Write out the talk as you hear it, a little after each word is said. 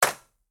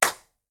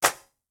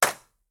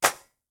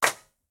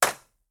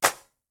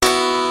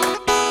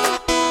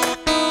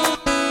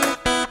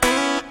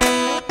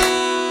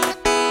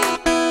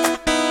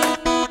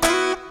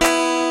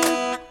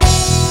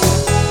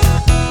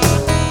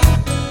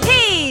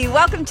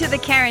welcome to the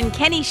Karen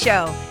Kenny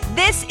Show.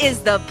 This is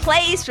the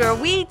place where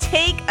we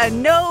take a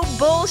no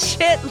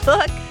bullshit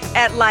look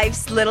at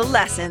life's little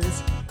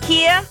lessons.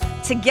 Here,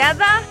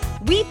 together,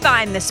 we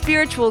find the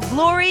spiritual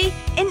glory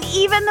in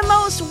even the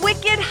most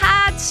wicked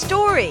hard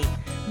story.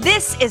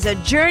 This is a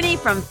journey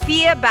from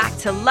fear back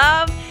to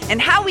love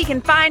and how we can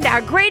find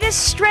our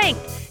greatest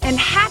strength and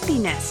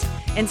happiness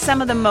in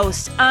some of the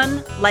most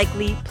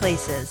unlikely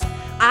places.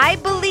 I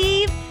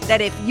believe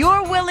that if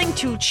you're willing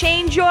to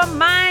change your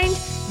mind,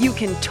 you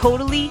can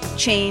totally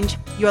change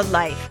your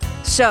life.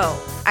 So,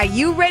 are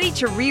you ready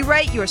to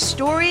rewrite your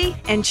story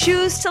and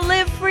choose to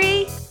live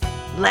free?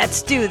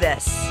 Let's do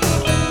this.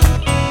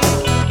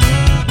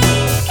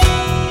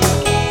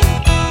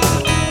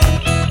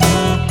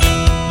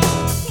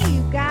 Hey,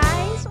 you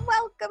guys.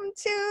 Welcome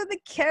to the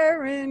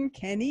Karen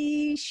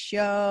Kenny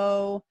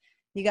Show.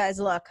 You guys,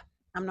 look.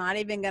 I'm not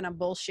even going to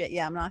bullshit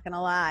you. I'm not going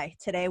to lie.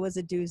 Today was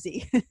a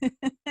doozy.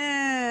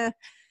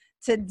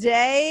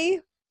 Today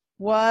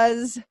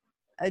was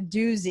a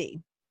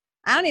doozy.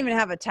 I don't even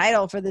have a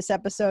title for this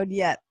episode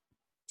yet.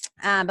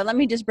 But let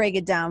me just break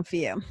it down for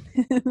you.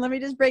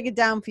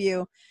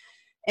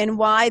 And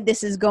why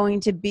this is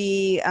going to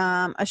be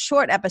a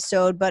short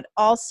episode. But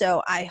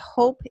also, I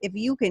hope if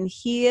you can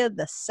hear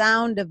the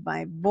sound of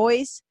my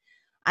voice,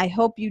 I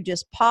hope you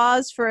just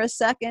pause for a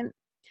second.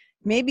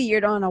 Maybe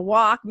you're on a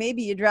walk,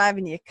 maybe you're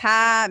driving your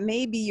car,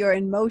 maybe you're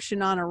in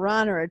motion on a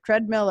run or a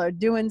treadmill or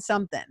doing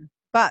something.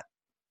 But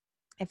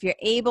if you're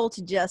able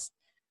to just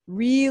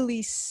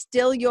really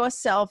still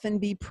yourself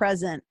and be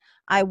present,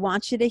 I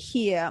want you to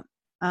hear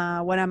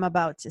what I'm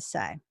about to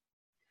say.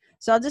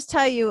 So I'll just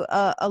tell you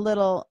a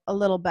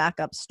little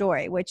backup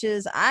story, which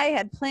is I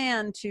had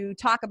planned to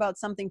talk about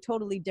something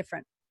totally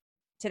different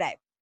today.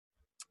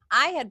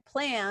 I had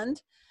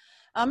planned,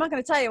 I'm not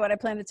going to tell you what I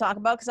plan to talk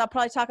about because I'll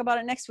probably talk about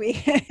it next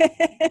week.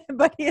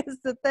 But here's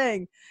the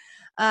thing.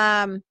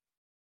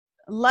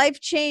 Life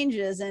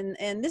changes.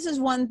 And this is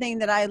one thing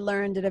that I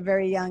learned at a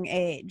very young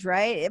age,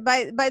 right?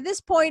 By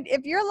this point,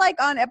 if you're like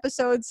on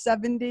episode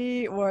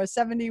 70 or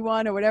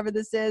 71 or whatever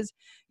this is,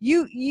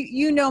 you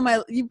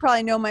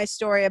probably know my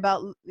story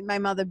about my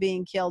mother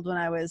being killed when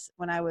I was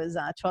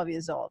 12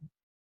 years old.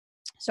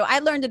 So I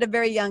learned at a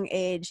very young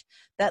age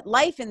that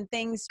life and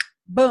things,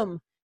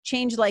 boom,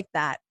 change like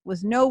that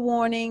with no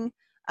warning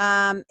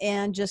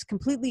and just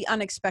completely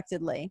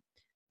unexpectedly,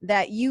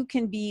 that you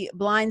can be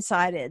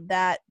blindsided,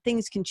 that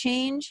things can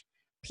change,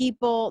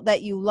 people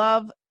that you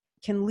love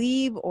can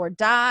leave or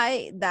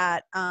die,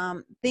 that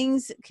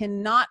things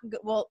cannot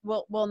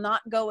will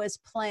not go as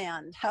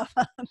planned. How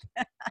about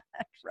that,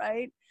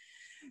 right?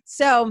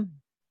 So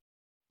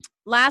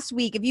last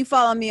week, if you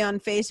follow me on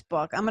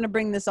Facebook, I'm going to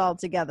bring this all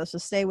together, so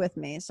stay with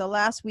me. So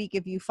last week,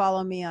 if you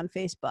follow me on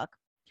Facebook,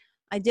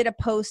 I did a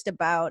post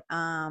about,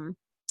 I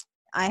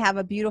have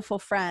a beautiful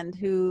friend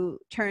who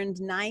turned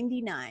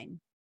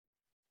 99.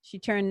 She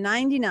turned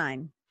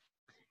 99.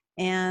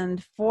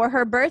 And for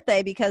her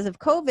birthday, because of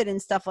COVID and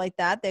stuff like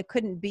that, there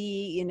couldn't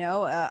be,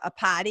 a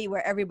party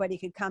where everybody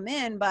could come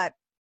in. But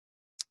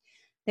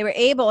they were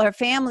able, her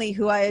family,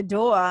 who I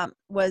adore,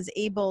 was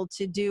able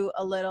to do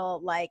a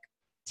little like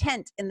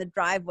tent in the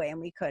driveway. And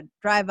we could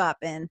drive up,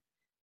 and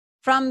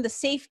from the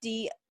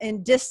safety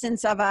and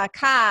distance of our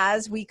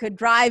cars, we could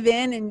drive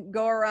in and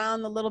go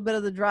around a little bit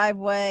of the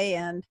driveway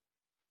and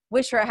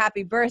wish her a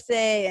happy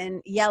birthday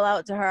and yell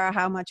out to her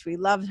how much we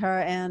loved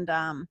her. And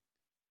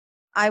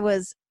I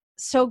was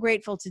so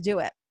grateful to do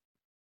it.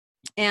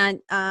 And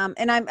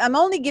I'm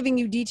only giving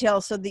you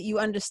details so that you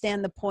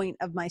understand the point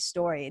of my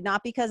story,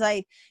 not because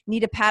I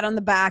need a pat on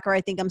the back or I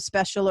think I'm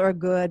special or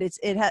good.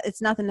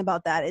 It's nothing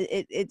about that.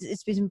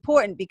 It's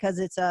important because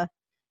it's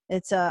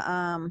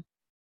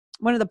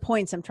one of the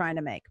points I'm trying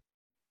to make.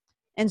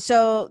 And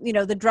so,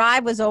 the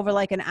drive was over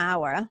like an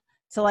hour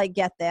to like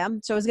get there.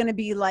 So it was going to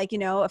be like,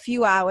 a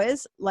few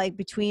hours, like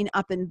between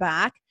up and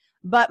back.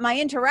 But my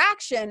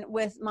interaction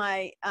with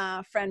my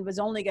friend was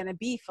only going to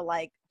be for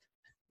like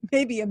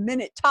maybe a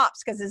minute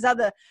tops, because there's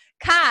other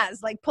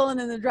cars like pulling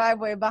in the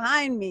driveway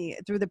behind me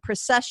through the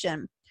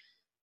procession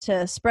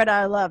to spread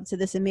our love to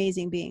this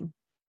amazing being.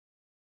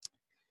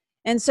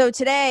 And so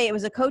today it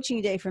was a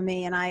coaching day for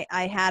me, and I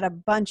had a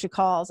bunch of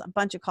calls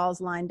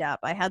lined up.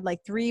 I had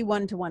like 3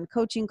 one-to-one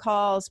coaching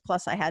calls,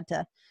 plus I had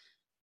to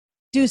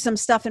do some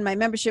stuff in my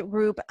membership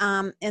group.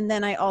 And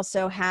then I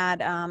also had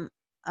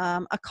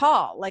a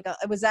call,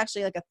 it was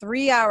actually like a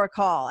 3-hour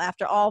call.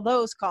 After all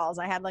those calls,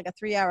 I had like a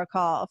 3-hour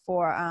call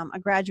for a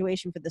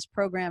graduation for this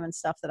program and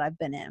stuff that I've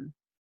been in.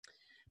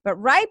 But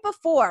right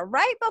before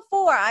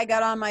I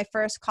got on my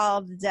first call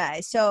of the day,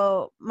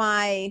 so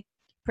my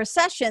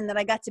procession that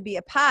I got to be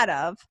a part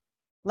of,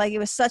 like it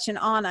was such an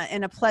honor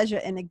and a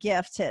pleasure and a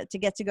gift to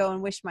get to go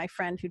and wish my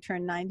friend who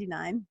turned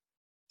 99.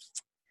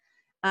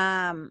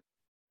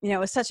 It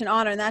was such an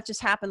honor, and that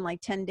just happened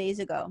like 10 days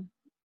ago.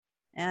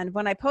 And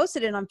when I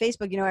posted it on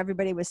Facebook,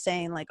 everybody was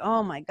saying like,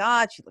 "Oh my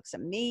God, she looks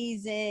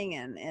amazing,"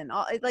 and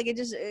all, like it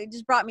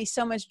just brought me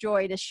so much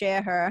joy to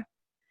share her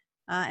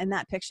in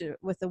that picture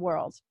with the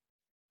world,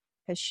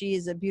 because she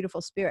is a beautiful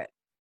spirit.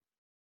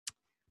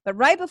 But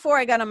right before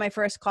I got on my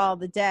first call of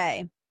the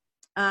day,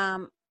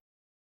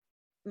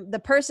 the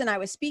person I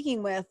was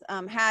speaking with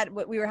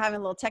we were having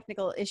little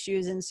technical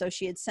issues. And so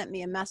she had sent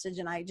me a message,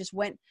 and I just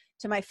went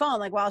to my phone.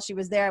 Like while she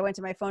was there, I went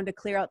to my phone to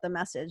clear out the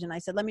message. And I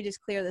said, let me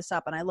just clear this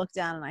up. And I looked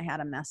down and I had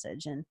a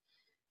message, and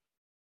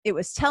it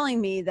was telling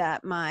me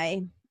that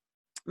my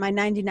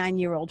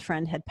 99-year-old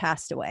friend had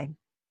passed away.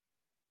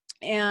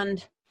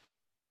 And,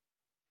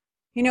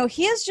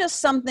 here's just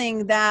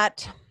something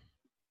that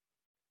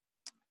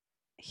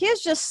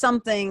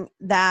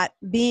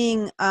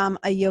being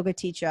a yoga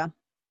teacher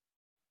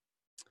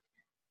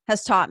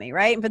has taught me,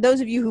 right? And for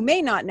those of you who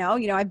may not know,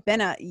 I've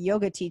been a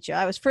yoga teacher.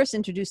 I was first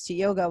introduced to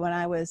yoga when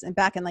I was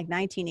back in like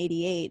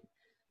 1988.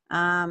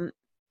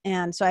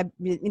 And so I've,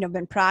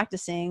 been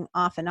practicing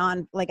off and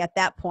on, like at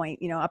that point,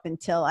 up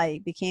until I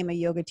became a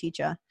yoga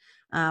teacher.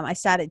 I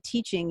started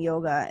teaching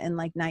yoga in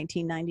like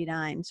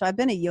 1999. So I've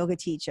been a yoga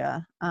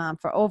teacher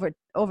for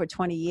over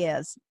 20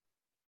 years.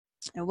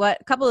 And a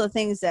couple of the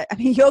things that,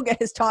 yoga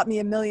has taught me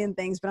a million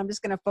things, but I'm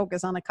just going to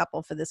focus on a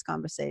couple for this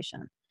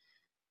conversation.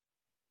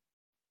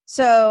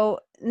 So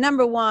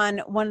number one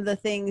of the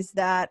things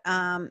that,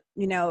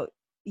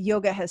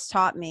 yoga has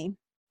taught me,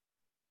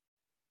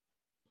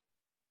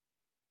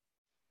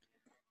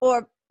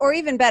 or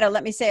even better,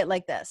 let me say it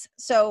like this.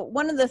 So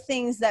one of the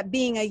things that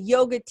being a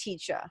yoga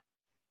teacher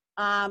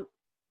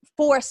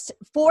forced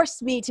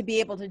me to be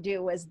able to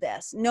do was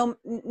this. No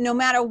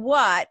matter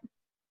what,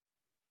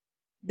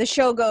 the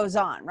show goes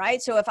on,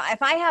 right? So if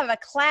I have a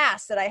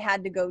class that I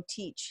had to go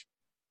teach,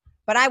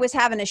 but I was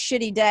having a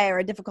shitty day or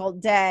a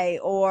difficult day,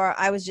 or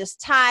I was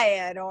just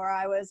tired, or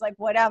I was like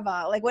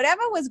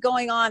whatever was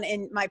going on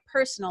in my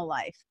personal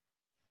life,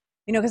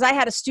 because I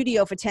had a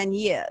studio for 10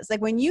 years.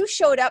 Like when you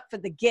showed up for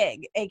the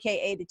gig,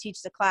 AKA to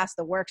teach the class,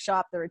 the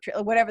workshop, the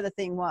retreat, whatever the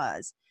thing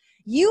was,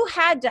 you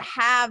had to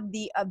have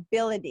the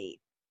ability.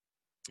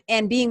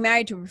 And being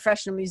married to a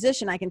professional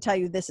musician, I can tell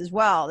you this as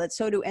well, that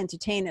so do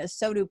entertainers,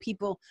 so do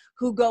people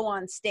who go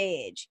on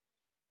stage.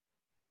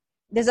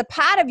 There's a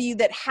part of you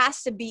that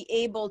has to be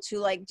able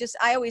to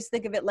I always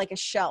think of it like a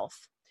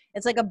shelf.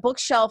 It's like a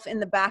bookshelf in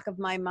the back of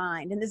my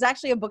mind. And there's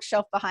actually a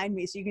bookshelf behind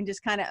me. So you can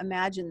just kind of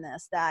imagine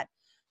this, that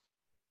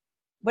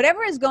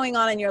whatever is going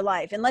on in your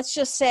life, and let's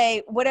just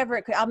say whatever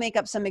it could, I'll make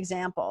up some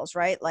examples,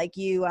 right? Like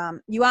you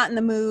aren't in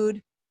the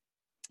mood,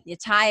 you're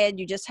tired,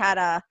 you just had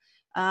a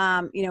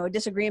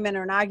disagreement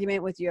or an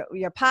argument with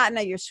your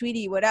partner, your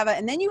sweetie, whatever.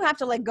 And then you have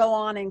to go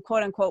on and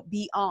quote unquote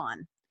be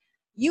on.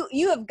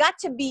 You have got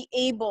to be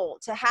able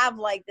to have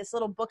like this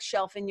little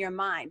bookshelf in your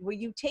mind where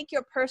you take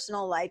your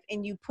personal life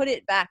and you put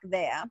it back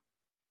there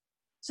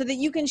so that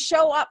you can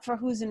show up for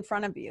who's in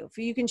front of you,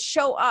 you can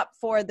show up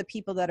for the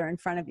people that are in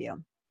front of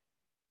you.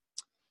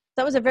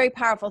 That was a very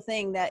powerful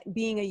thing that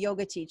being a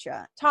yoga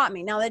teacher taught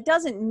me. Now, that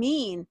doesn't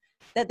mean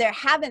that there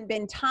haven't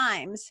been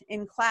times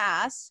in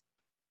class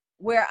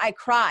where I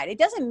cried. It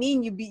doesn't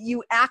mean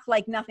you act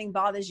like nothing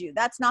bothers you.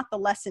 That's not the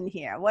lesson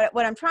here.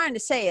 What I'm trying to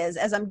say is,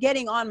 as I'm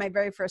getting on my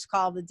very first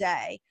call of the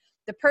day,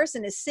 the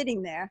person is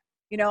sitting there,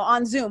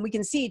 on Zoom, we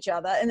can see each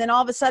other. And then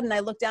all of a sudden I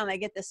look down and I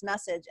get this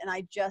message, and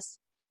I just,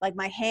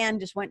 my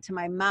hand just went to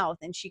my mouth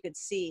and she could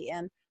see.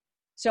 And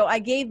so I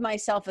gave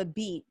myself a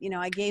beat,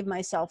 I gave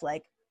myself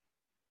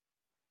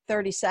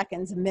 30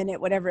 seconds, a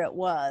minute, whatever it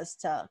was,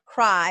 to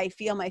cry,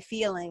 feel my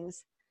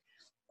feelings.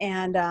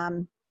 And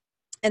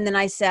then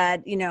I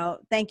said,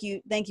 thank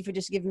you for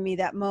just giving me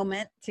that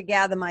moment to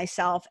gather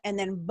myself. And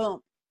then boom,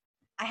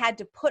 I had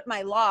to put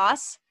my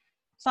loss.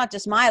 It's not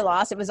just my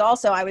loss. It was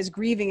also, I was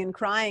grieving and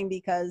crying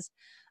because,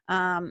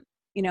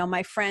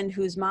 my friend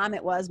whose mom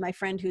it was, my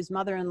friend whose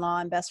mother-in-law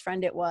and best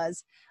friend it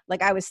was,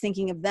 I was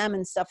thinking of them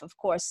and stuff, of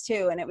course,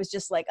 too. And it was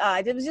just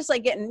it was just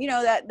like getting,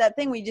 that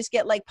thing where you just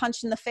get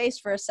punched in the face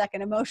for a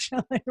second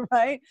emotionally,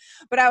 right?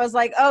 But I was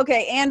like,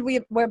 okay, and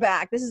we're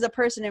back. This is a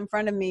person in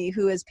front of me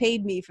who has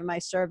paid me for my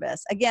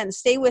service. Again,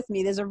 stay with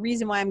me. There's a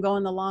reason why I'm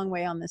going the long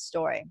way on this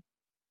story.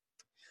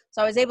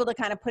 So I was able to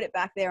kind of put it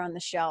back there on the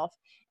shelf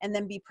and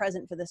then be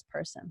present for this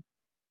person.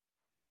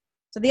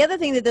 So the other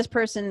thing that this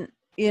person,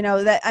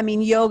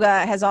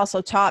 yoga has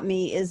also taught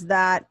me is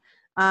that,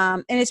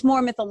 and it's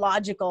more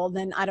mythological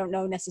than, I don't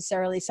know,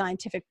 necessarily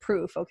scientific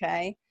proof,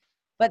 okay?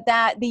 But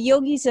that the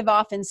yogis have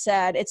often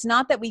said, it's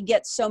not that we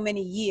get so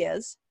many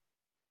years.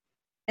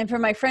 And for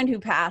my friend who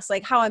passed,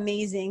 how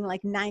amazing,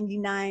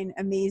 99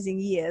 amazing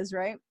years,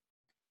 right?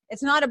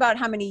 It's not about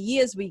how many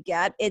years we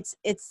get. It's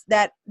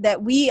that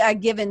we are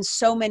given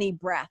so many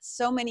breaths,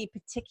 so many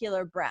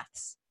particular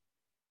breaths.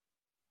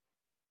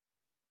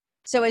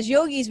 So as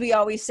yogis, we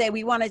always say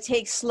we want to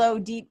take slow,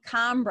 deep,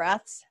 calm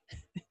breaths.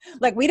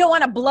 We don't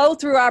want to blow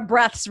through our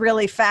breaths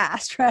really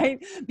fast, right?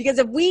 Because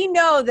if we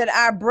know that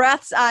our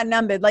breaths are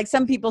numbered,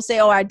 some people say,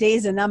 oh, our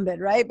days are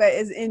numbered, right? But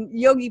as in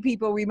yogi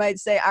people, we might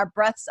say our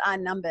breaths are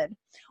numbered.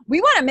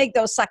 We want to make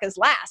those suckers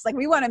last.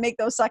 We want to make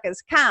those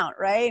suckers count,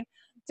 right?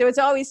 So it's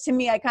always, to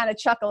me, I kind of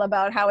chuckle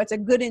about how it's a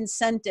good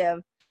incentive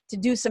to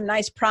do some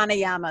nice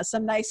pranayama,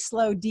 some nice,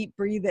 slow, deep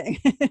breathing,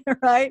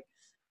 right?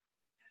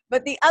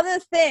 But the other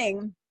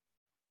thing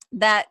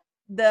that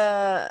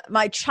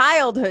my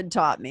childhood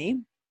taught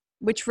me,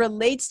 which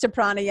relates to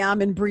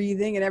pranayama and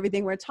breathing and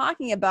everything we're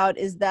talking about,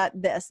 is that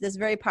this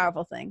very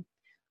powerful thing.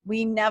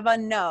 We never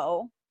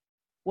know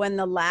when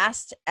the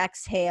last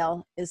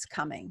exhale is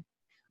coming.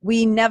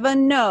 We never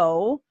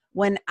know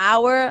when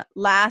our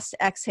last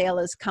exhale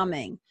is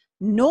coming,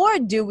 nor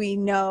do we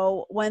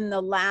know when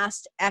the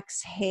last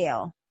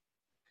exhale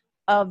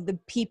of the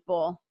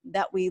people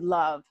that we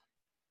love,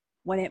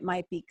 when it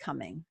might be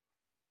coming.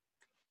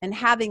 And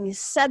having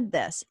said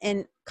this,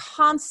 and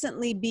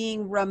constantly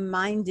being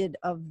reminded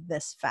of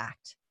this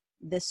fact,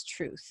 this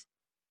truth,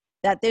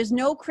 that there's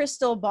no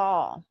crystal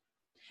ball.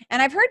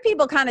 And I've heard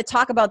people kind of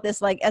talk about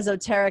this like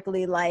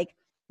esoterically, like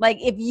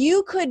if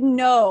you could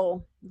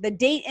know the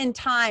date and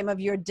time of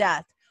your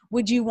death,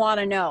 would you want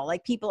to know?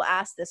 Like people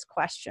ask this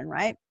question,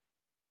 right?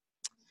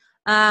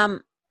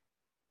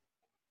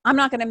 I'm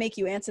not going to make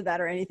you answer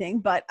that or anything,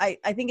 but I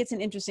think it's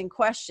an interesting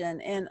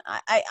question. And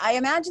I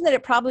imagine that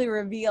it probably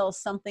reveals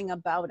something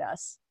about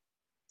us,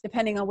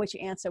 depending on which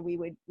answer we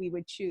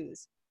would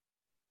choose.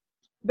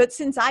 But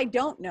since I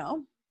don't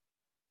know,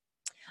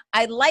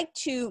 I'd like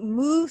to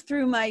move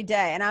through my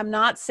day. And I'm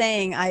not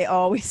saying I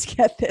always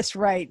get this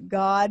right.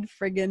 God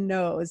friggin'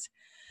 knows.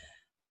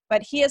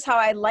 But here's how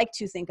I like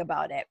to think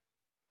about it.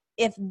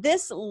 If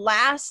this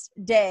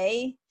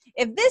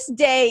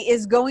day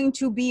is going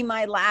to be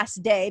my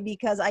last day,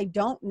 because I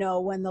don't know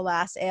when the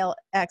last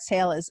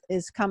exhale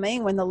is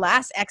coming, when the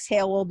last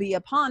exhale will be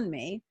upon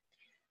me,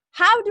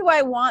 how do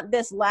I want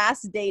this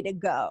last day to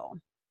go?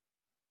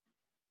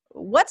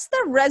 What's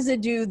the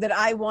residue that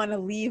I want to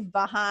leave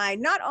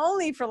behind, not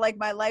only for like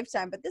my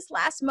lifetime, but this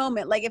last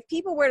moment? Like if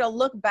people were to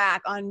look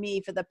back on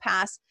me for the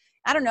past,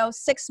 I don't know,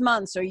 6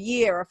 months or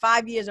year or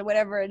 5 years or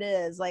whatever it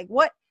is, like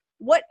what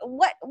do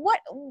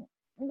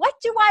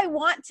I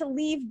want to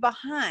leave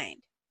behind?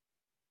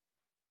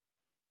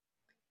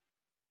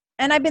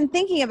 And I've been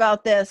thinking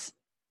about this.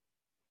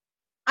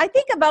 I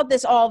think about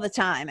this all the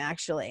time,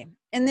 actually.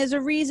 And there's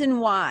a reason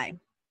why.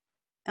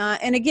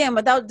 And again,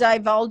 without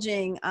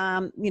divulging,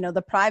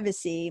 the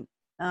privacy,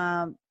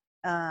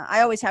 I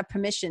always have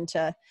permission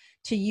to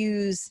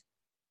use,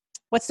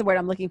 what's the word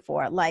I'm looking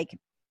for? Like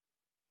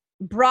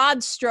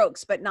broad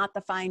strokes, but not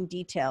the fine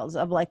details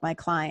of like my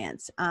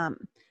clients.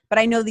 But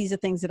I know these are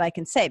things that I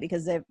can say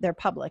because they're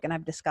public and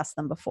I've discussed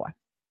them before.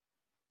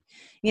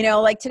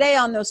 Like today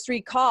on those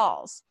 3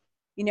 calls,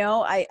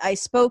 I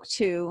spoke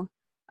to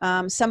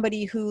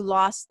somebody who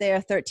lost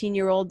their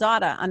 13-year-old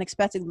daughter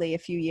unexpectedly a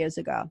few years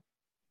ago.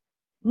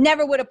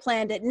 Never would have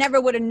planned it, never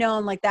would have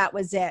known like that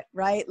was it,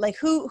 right? Like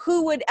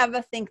who would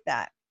ever think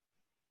that?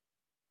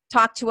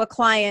 Talked to a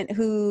client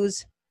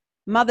whose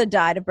mother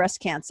died of breast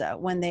cancer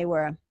when they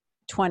were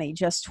 20,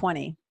 just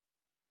 20.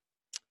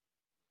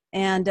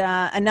 And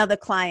another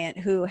client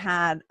who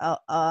had a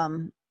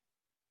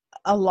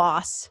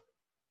loss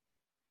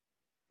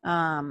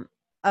of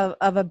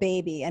a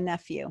baby, a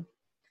nephew.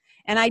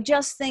 And I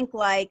just think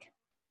like,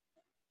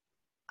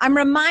 I'm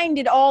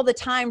reminded all the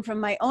time from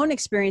my own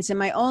experience in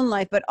my own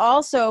life, but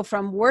also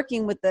from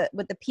working with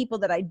the people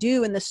that I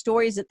do and the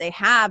stories that they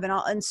have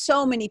and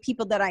so many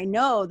people that I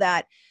know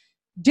that,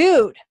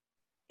 dude,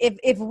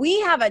 if we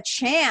have a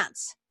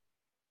chance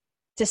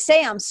to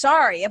say I'm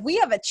sorry, if we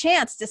have a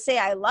chance to say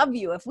I love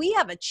you, if we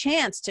have a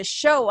chance to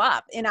show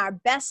up in our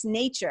best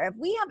nature, if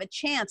we have a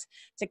chance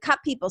to cut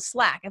people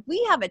slack, if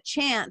we have a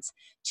chance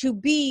to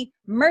be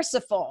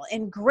merciful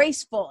and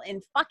graceful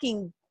and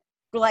fucking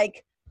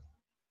like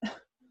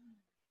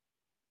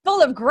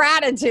full of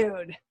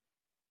gratitude,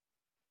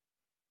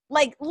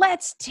 like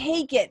let's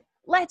take it,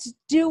 let's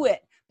do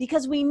it,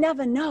 because we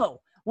never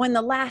know when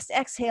the last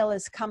exhale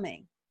is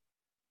coming.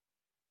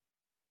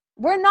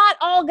 We're not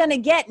all going to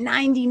get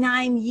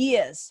 99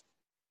 years.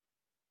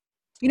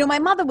 My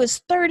mother was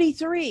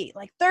 33,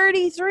 like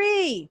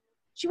 33.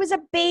 She was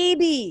a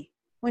baby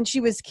when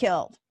she was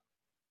killed.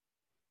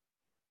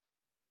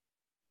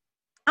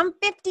 I'm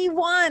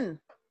 51.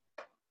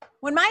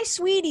 When my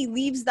sweetie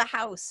leaves the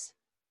house,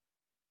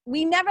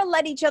 we never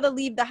let each other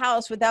leave the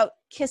house without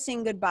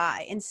kissing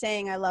goodbye and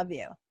saying, I love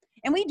you.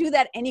 And we do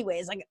that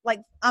anyways. Like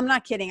I'm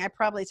not kidding. I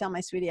probably tell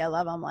my sweetie I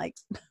love him like,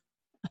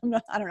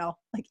 I don't know,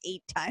 like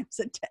 8 times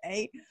a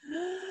day.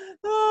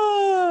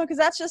 Oh, because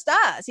that's just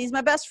us. He's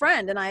my best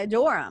friend and I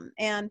adore him.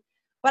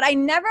 But I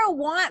never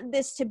want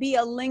this to be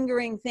a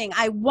lingering thing.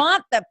 I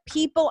want the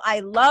people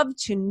I love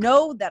to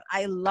know that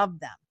I love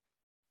them.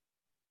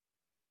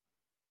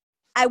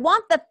 I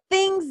want the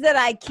things that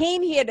I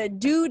came here to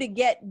do to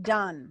get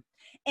done.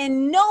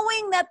 And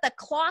knowing that the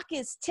clock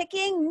is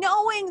ticking,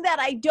 knowing that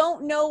I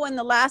don't know when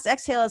the last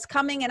exhale is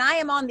coming, and I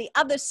am on the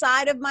other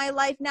side of my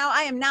life now.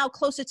 I am now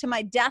closer to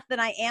my death than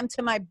I am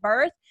to my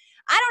birth.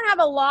 I don't have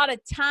a lot of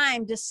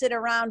time to sit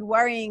around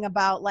worrying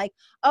about like,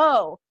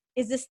 oh,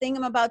 is this thing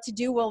I'm about to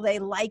do, will they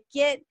like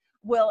it?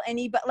 Will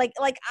anybody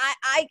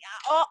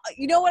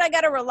you know what I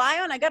got to rely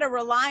on? I got to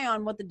rely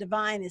on what the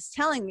divine is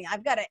telling me.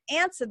 I've got to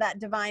answer that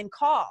divine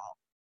call.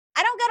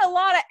 I don't got a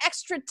lot of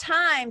extra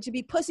time to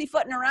be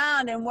pussyfooting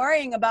around and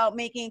worrying about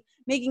making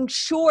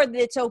sure that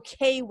it's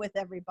okay with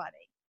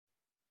everybody.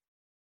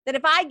 That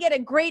if I get a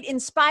great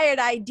inspired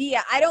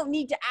idea, I don't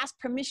need to ask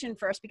permission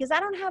first because I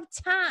don't have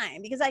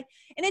time.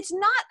 And it's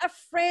not a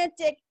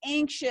frantic,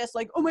 anxious,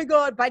 like, oh my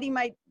God, biting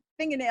my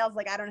fingernails,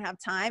 like I don't have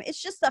time.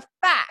 It's just a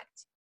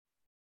fact.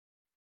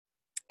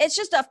 It's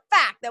just a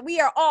fact that we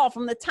are all,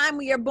 from the time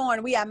we are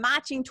born, we are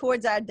marching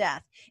towards our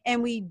death,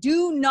 and we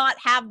do not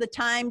have the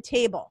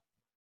timetable.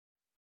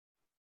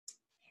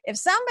 If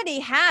somebody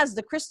has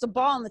the crystal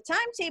ball and the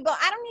timetable,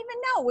 I don't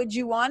even know. Would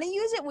you want to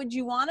use it? Would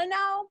you want to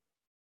know?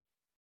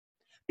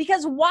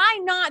 Because why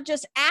not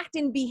just act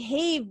and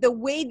behave the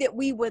way that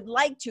we would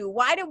like to?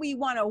 Why do we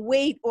want to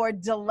wait or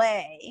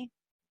delay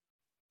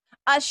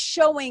us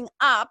showing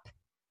up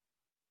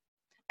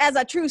as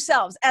our true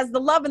selves, as the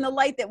love and the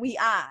light that we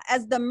are,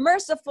 as the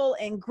merciful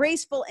and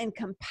graceful and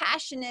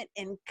compassionate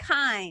and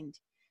kind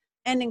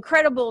and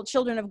incredible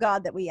children of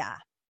God that we are?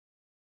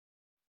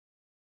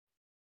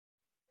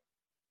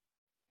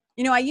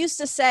 I used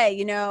to say,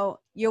 you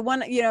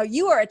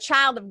are a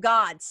child of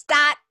God.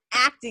 Start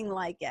acting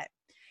like it.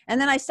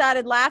 And then I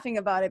started laughing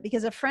about it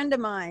because a friend of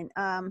mine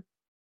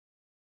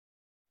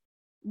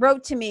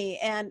wrote to me,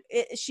 and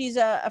she's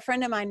a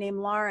friend of mine named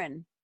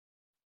Lauren.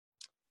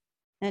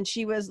 And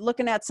she was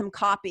looking at some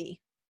copy.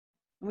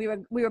 We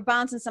were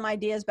bouncing some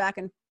ideas back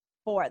and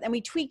forth, and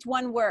we tweaked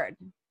one word.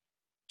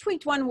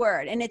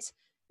 And it's,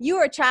 you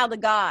are a child of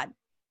God.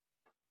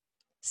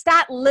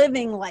 Start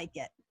living like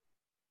it.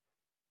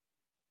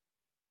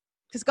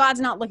 Because God's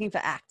not looking for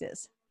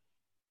actors.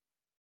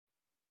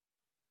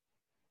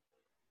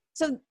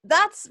 So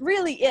that's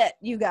really it,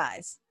 you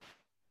guys.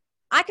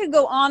 I could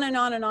go on and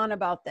on and on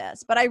about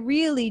this, but I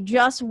really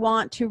just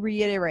want to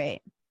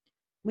reiterate.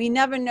 We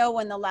never know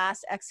when the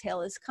last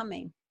exhale is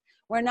coming.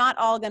 We're not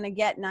all going to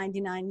get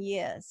 99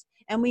 years.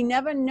 And we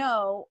never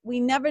know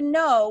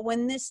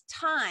when this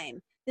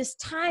time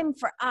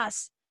for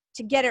us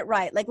to get it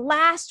right. Like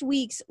 2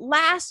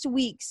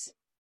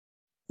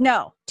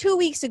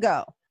 weeks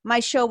ago, my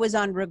show was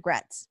on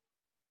regrets.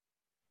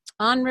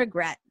 On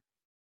regret.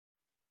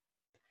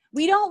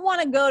 We don't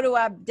want to go to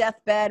our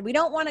deathbed. We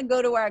don't want to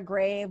go to our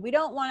grave. We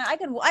don't want to,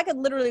 I could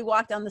literally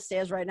walk down the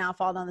stairs right now,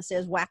 fall down the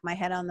stairs, whack my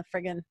head on the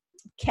friggin'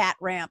 cat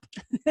ramp.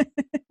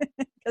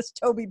 Because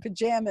Toby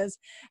Pajamas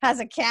has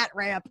a cat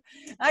ramp.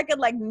 I could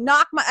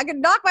knock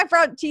my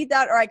front teeth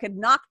out, or I could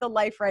knock the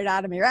life right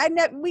out of me. Right?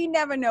 We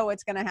never know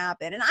what's going to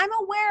happen. And I'm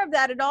aware of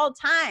that at all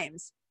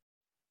times.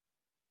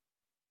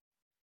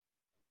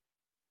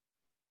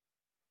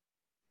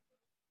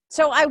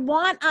 So I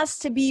want us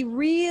to be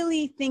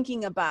really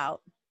thinking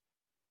about,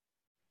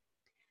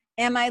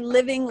 am I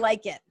living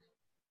like it?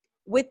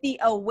 With the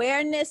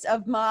awareness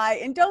of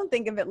and don't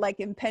think of it like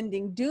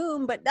impending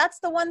doom, but that's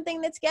the one thing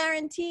that's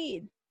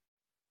guaranteed.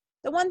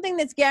 The one thing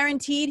that's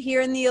guaranteed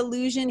here in the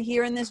illusion,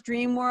 here in this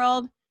dream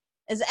world,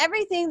 is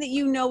everything that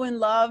you know and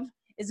love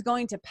is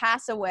going to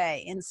pass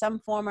away in some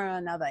form or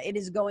another. It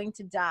is going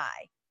to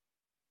die.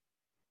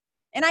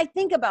 And I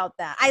think about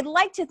that. I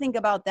like to think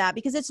about that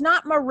because it's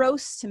not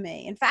morose to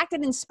me. In fact,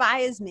 it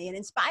inspires me. It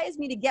inspires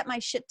me to get my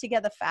shit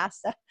together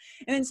faster.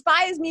 It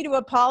inspires me to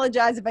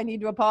apologize if I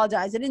need to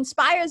apologize. It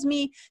inspires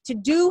me to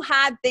do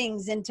hard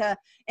things and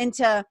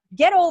to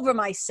get over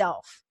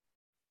myself.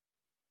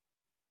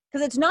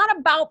 Because it's not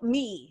about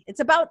me. It's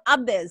about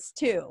others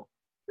too.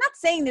 I'm not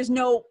saying there's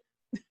no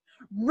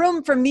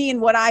room for me and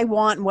what I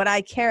want and what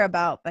I care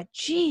about, but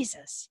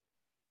Jesus.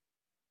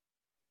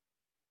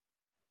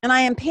 And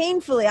I'm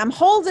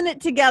holding it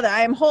together.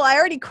 I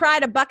already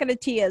cried a bucket of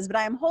tears, but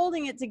I am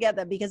holding it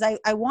together because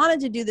I wanted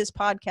to do this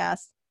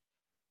podcast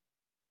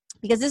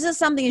because this is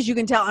something, as you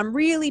can tell, I'm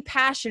really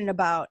passionate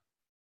about,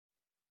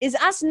 is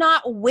us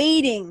not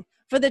waiting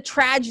for the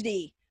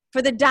tragedy,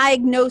 for the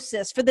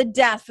diagnosis, for the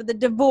death, for the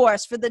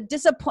divorce, for the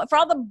disappointment, for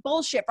all the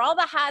bullshit, for all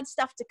the hard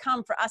stuff to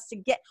come, for us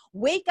to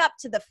wake up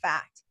to the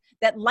fact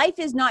that life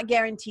is not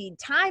guaranteed.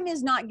 Time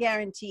is not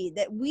guaranteed,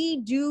 that we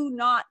do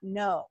not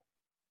know.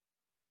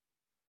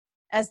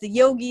 As the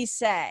yogis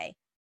say,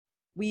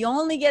 we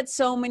only get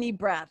so many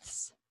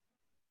breaths.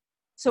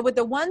 So with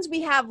the ones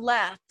we have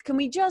left, can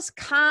we just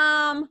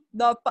calm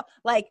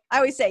like I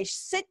always say,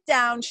 sit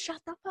down, shut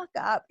the fuck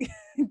up,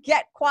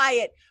 get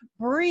quiet,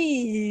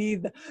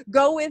 breathe,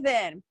 go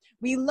within.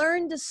 We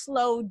learn to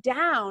slow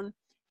down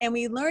and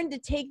we learn to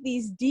take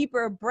these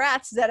deeper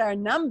breaths that are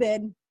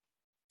numbered.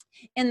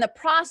 In the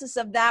process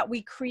of that,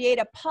 we create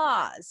a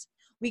pause.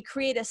 We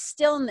create a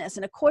stillness.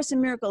 And A Course in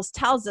Miracles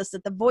tells us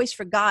that the voice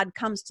for God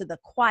comes to the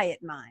quiet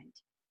mind.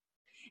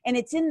 And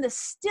it's in the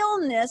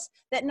stillness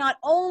that not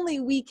only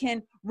we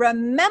can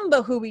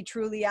remember who we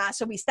truly are,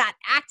 so we start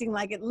acting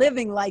like it,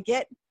 living like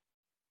it,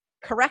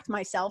 correct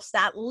myself,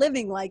 start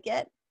living like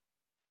it.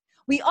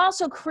 We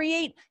also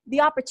create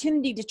the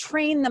opportunity to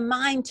train the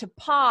mind to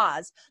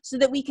pause so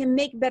that we can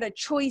make better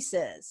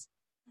choices.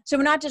 So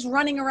we're not just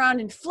running around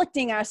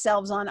inflicting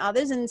ourselves on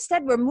others, and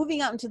instead we're moving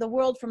out into the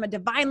world from a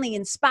divinely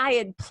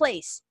inspired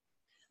place.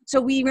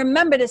 So we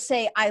remember to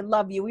say, I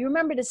love you. We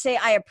remember to say,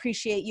 I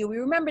appreciate you. We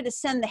remember to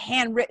send the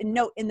handwritten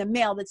note in the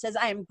mail that says,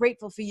 I am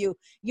grateful for you.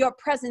 Your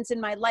presence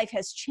in my life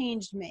has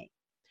changed me.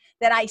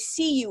 that I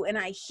see you and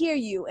I hear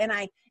you, and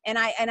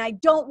I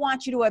don't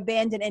want you to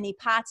abandon any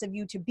parts of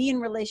you to be in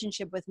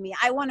relationship with me.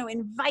 I want to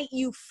invite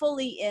you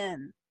fully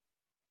in.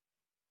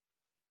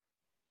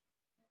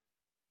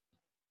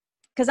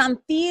 Because I'm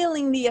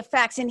feeling the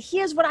effects. And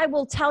here's what I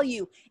will tell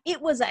you. It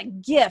was a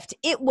gift.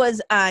 It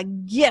was a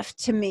gift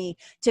to me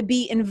to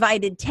be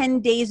invited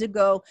 10 days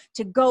ago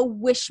to go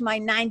wish my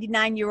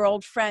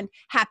 99-year-old friend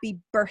happy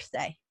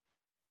birthday.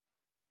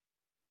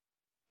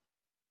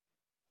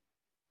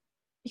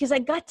 Because I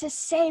got to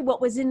say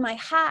what was in my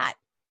heart.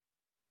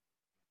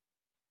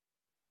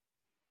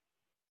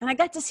 And I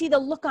got to see the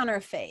look on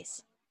her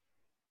face.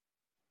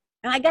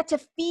 And I got to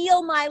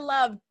feel my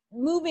love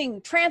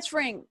moving,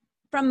 transferring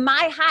from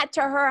my heart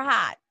to her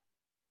heart.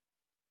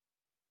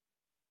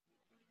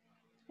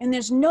 And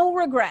there's no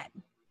regret.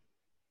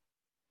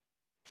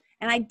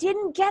 And I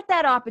didn't get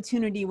that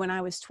opportunity when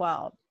I was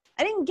 12.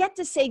 I didn't get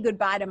to say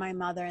goodbye to my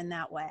mother in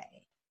that way.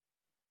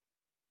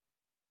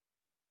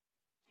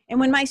 And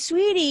when my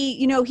sweetie,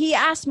 you know, he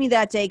asked me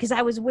that day, because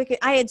I was wicked.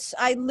 I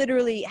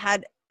literally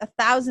had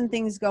 1,000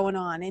 things going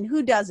on, and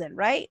who doesn't,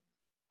 right?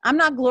 I'm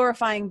not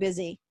glorifying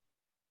busy,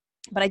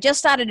 but I just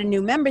started a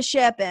new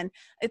membership, and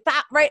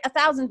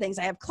 1,000 things.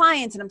 I have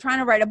clients, and I'm trying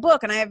to write a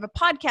book, and I have a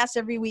podcast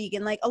every week,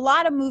 and like a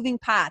lot of moving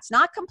parts.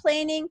 Not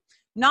complaining,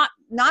 not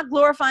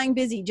glorifying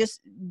busy,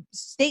 just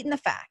stating the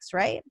facts,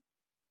 right?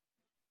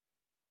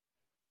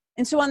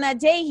 And so on that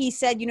day, he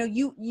said, you know,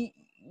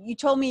 you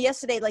told me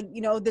yesterday, like,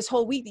 you know, this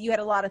whole week that you had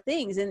a lot of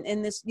things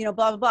and this, you know,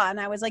 blah, blah, blah. And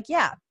I was like,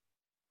 yeah.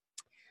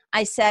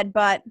 I said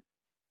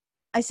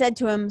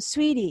to him,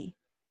 sweetie,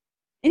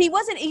 and he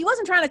wasn't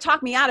trying to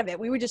talk me out of it.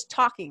 We were just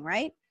talking,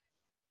 right?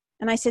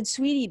 And I said,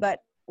 sweetie, but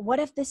what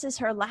if this is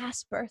her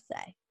last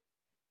birthday?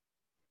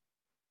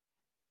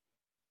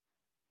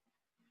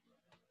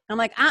 I'm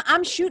like,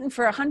 I'm shooting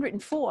for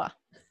 104.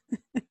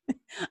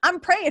 I'm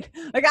praying.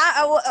 Like,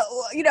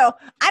 you know,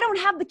 I don't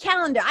have the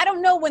calendar. I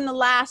don't know when the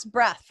last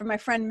breath for my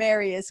friend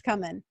Mary is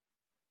coming.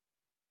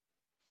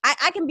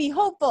 I can be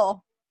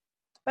hopeful,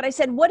 but I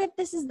said, what if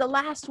this is the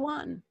last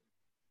one?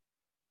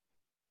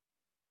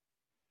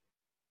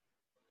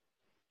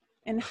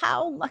 And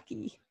how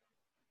lucky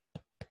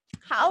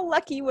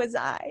was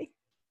I?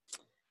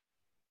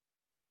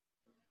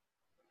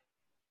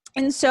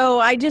 And so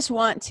I just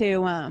want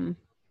to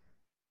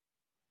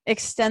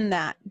extend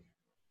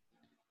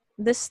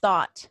this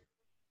thought.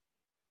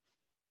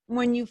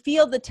 When you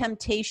feel the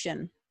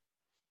temptation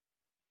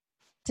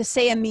to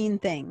say a mean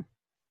thing,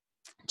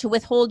 to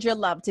withhold your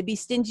love, to be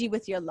stingy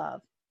with your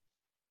love,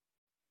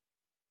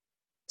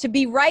 to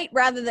be right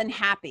rather than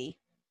happy,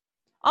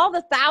 all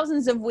the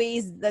thousands of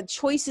ways, the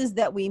choices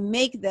that we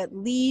make that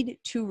lead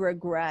to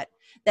regret,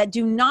 that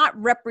do not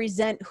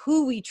represent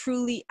who we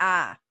truly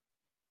are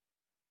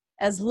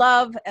as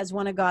love, as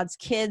one of God's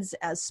kids,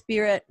 as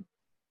spirit,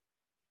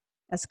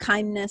 as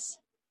kindness.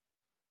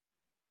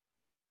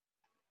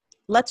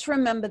 Let's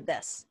remember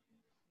this.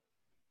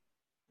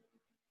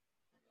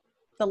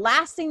 The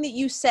last thing that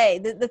you say,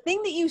 the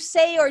thing that you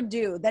say or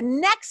do, the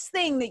next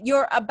thing that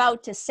you're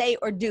about to say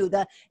or do,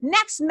 the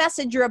next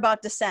message you're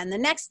about to send, the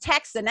next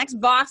text, the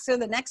next box, or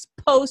the next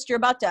post you're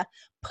about to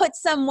put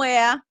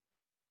somewhere.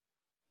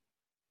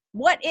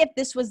 What if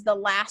this was the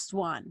last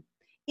one?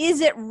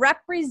 Is it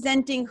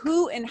representing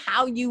who and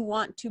how you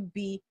want to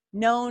be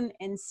known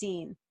and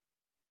seen?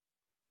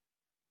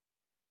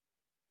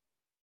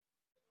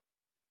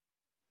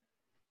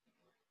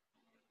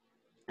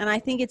 And I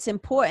think it's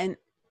important.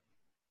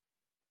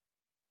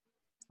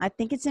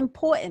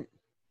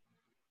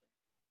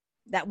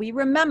 That we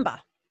remember,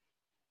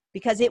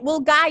 because it will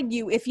guide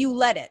you if you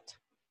let it.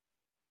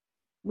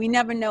 We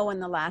never know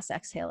when the last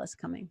exhale is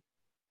coming.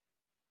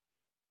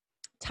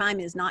 Time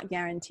is not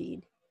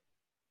guaranteed.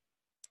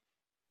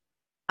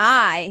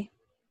 I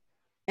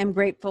am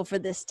grateful for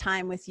this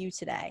time with you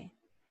today,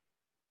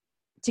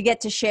 to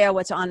get to share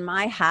what's on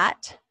my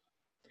heart.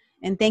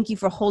 And thank you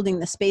for holding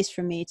the space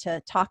for me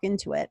to talk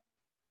into it,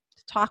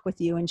 to talk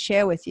with you and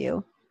share with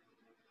you.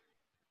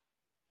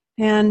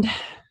 And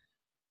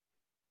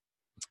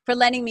for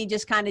letting me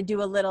just kind of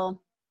do a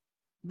little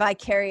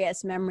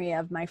vicarious memory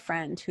of my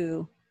friend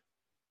who,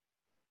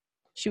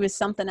 she was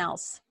something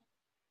else.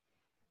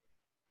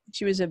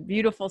 She was a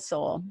beautiful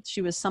soul.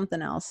 She was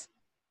something else.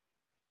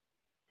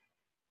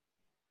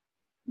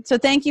 So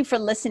thank you for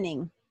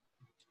listening.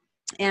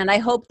 And I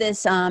hope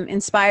this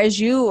inspires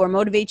you or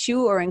motivates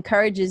you or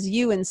encourages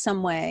you in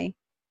some way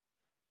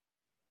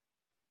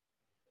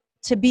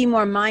to be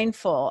more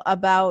mindful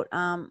about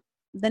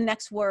the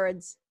next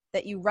words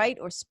that you write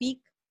or speak,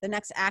 the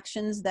next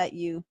actions that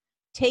you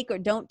take or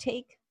don't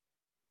take.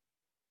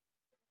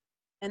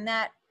 And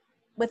that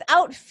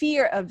without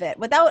fear of it,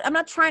 I'm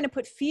not trying to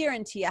put fear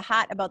into your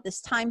heart about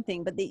this time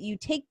thing, but that you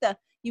take the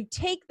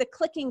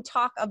clicking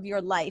talk of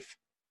your life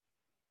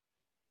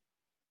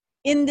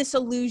in this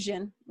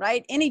illusion,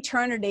 right? In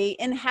eternity,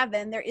 in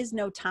heaven, there is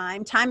no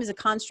time. Time is a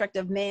construct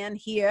of man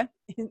here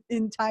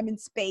in time and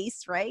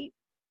space, right?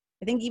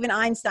 I think even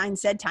Einstein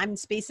said time and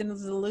space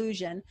is an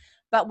illusion,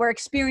 but we're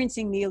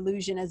experiencing the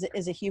illusion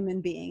as a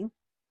human being.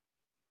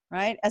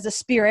 right? As a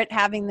spirit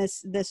having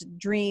this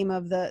dream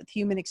of the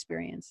human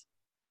experience.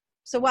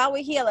 So while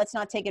we're here, let's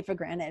not take it for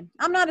granted.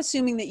 I'm not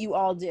assuming that you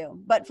all do,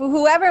 but for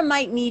whoever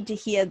might need to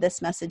hear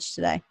this message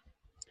today,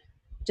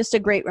 just a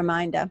great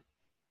reminder.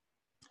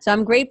 So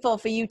I'm grateful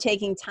for you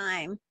taking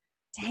time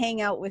to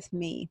hang out with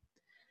me.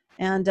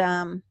 And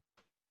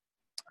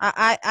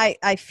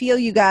I feel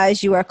you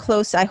guys. You are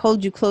close. I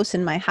hold you close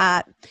in my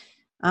heart.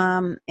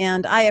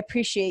 And I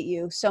appreciate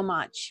you so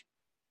much.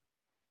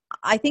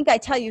 I think I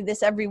tell you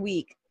this every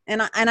week,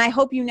 and I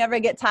hope you never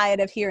get tired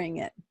of hearing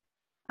it,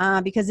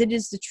 because it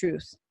is the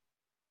truth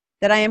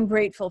that I am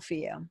grateful for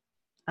you.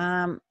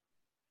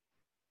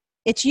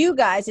 It's you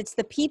guys. It's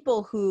the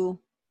people who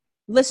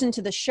listen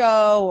to the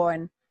show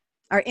or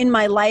are in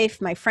my life,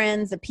 my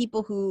friends, the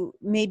people who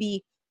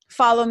maybe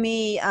follow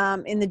me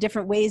in the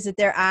different ways that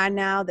there are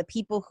now, the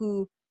people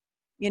who,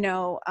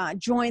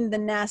 join the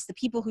nest, the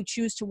people who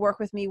choose to work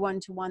with me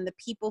one-to-one, the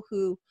people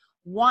who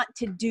want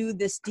to do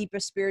this deeper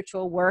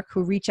spiritual work,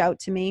 who reach out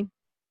to me.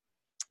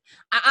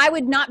 I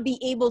would not be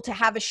able to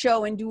have a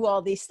show and do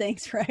all these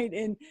things, right?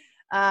 And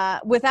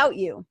without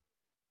you.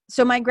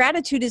 So my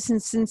gratitude is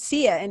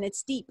sincere and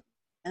it's deep.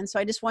 And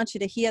so I just want you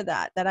to hear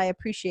that I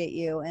appreciate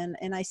you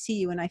and I see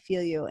you and I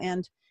feel you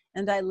and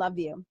I love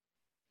you.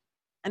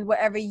 And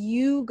wherever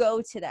you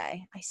go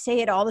today, I say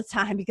it all the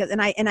time because, and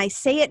I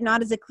say it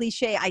not as a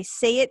cliche, I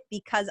say it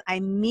because I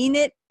mean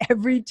it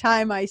every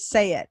time I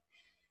say it.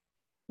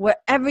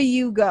 Wherever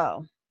you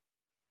go,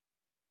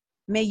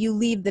 may you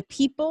leave the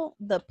people,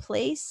 the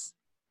place,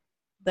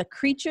 the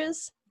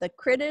creatures, the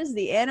critters,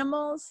 the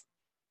animals,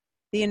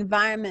 the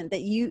environment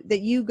that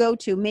you go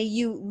to, may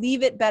you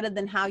leave it better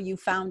than how you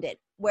found it.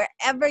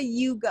 Wherever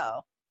you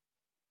go,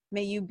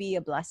 may you be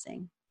a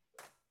blessing.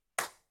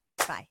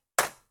 Bye.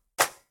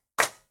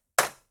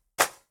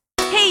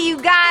 Hey, you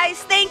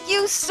guys, thank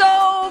you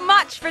so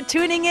much for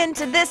tuning in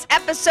to this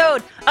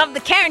episode of The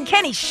Karen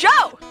Kenney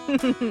Show.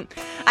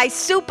 I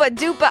super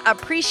duper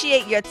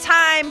appreciate your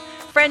time,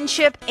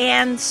 friendship,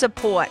 and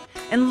support.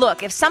 And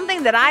look, if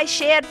something that I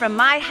shared from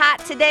my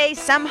heart today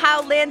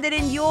somehow landed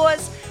in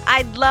yours,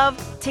 I'd love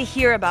to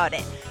hear about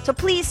it. So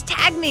please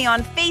tag me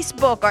on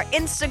Facebook or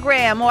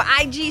Instagram or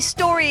IG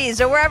stories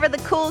or wherever the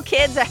cool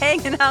kids are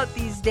hanging out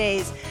these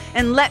days.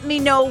 And let me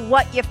know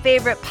what your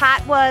favorite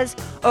part was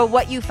or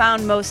what you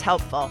found most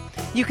helpful.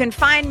 You can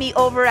find me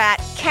over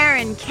at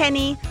Karen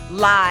Kenney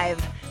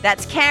Live.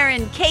 That's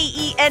Karen,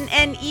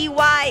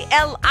 KENNEYLIVE.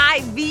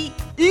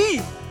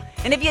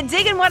 And if you're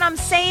digging what I'm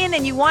saying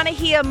and you want to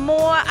hear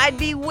more, I'd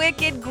be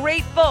wicked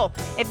grateful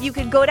if you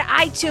could go to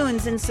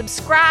iTunes and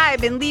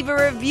subscribe and leave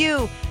a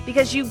review,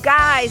 because you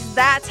guys,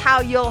 that's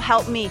how you'll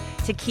help me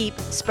to keep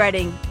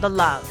spreading the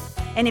love.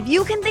 And if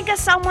you can think of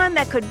someone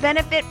that could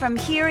benefit from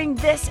hearing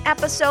this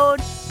episode,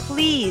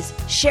 please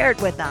share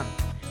it with them.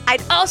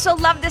 I'd also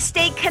love to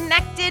stay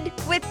connected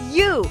with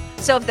you.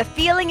 So if the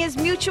feeling is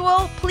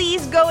mutual,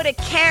 please go to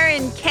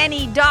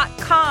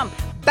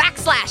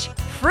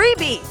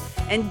KarenKenney.com/freebie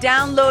and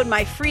download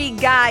my free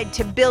guide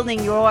to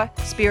building your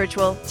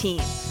spiritual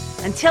team.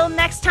 Until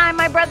next time,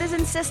 my brothers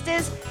and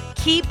sisters,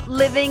 keep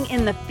living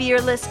in the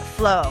fearless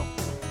flow.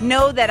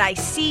 Know that I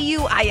see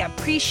you, I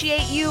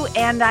appreciate you,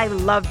 and I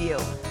love you.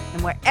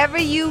 And wherever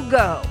you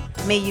go,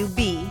 may you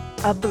be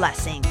a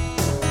blessing.